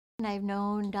I've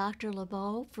known Dr.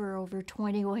 LeBeau for over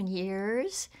 21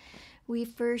 years. We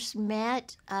first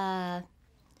met at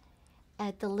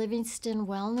the Livingston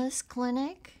Wellness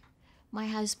Clinic. My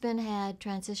husband had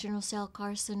transitional cell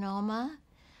carcinoma,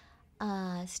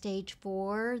 stage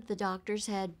 4. The doctors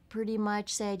had pretty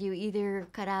much said, you either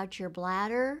cut out your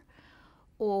bladder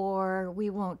or we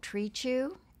won't treat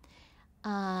you.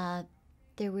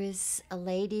 There was a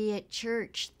lady at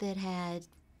church that had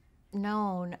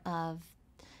known of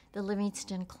the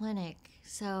Livingston Clinic.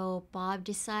 So Bob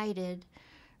decided,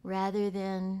 rather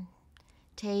than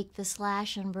take the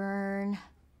slash and burn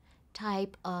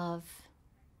type of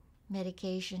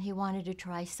medication, he wanted to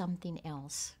try something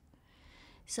else.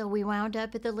 So we wound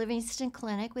up at the Livingston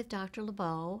Clinic with Dr.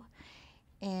 LeBeau,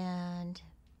 and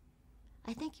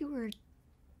I think you were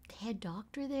head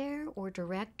doctor there or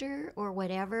director or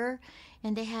whatever,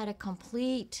 and they had a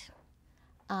complete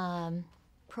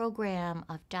program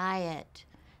of diet,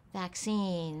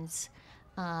 vaccines,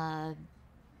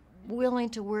 willing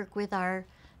to work with our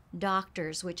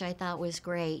doctors, which I thought was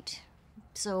great.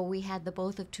 So we had the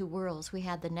both of two worlds. We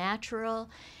had the natural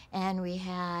and we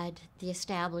had the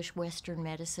established Western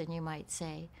medicine, you might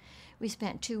say. We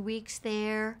spent 2 weeks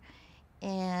there,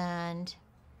 and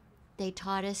they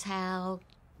taught us how,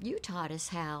 you taught us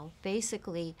how,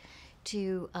 basically,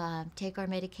 to take our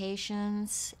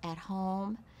medications at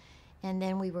home, and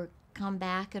then we were come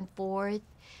back and forth.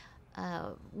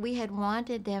 We had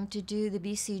wanted them to do the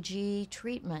BCG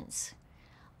treatments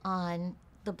on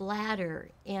the bladder,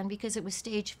 and because it was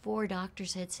stage 4,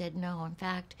 doctors had said no. In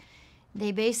fact,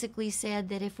 they basically said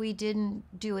that if we didn't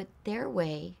do it their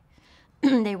way,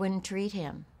 they wouldn't treat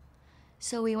him.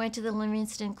 So we went to the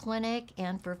Livingston Clinic,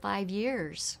 and for 5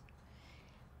 years,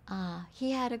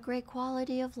 he had a great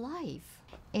quality of life.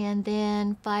 And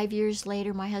then 5 years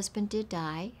later, my husband did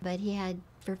die, but he had,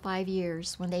 for 5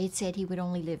 years, when they had said he would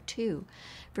only live 2,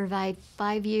 for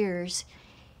 5 years,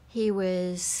 he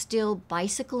was still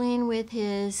bicycling with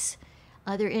his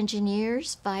other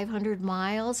engineers, 500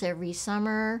 miles every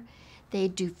summer.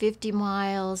 They'd do 50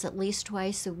 miles at least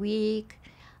twice a week.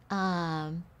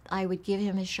 I would give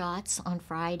him his shots on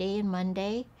Friday and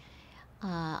Monday.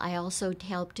 I also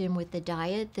helped him with the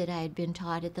diet that I had been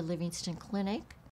taught at the Livingston Clinic.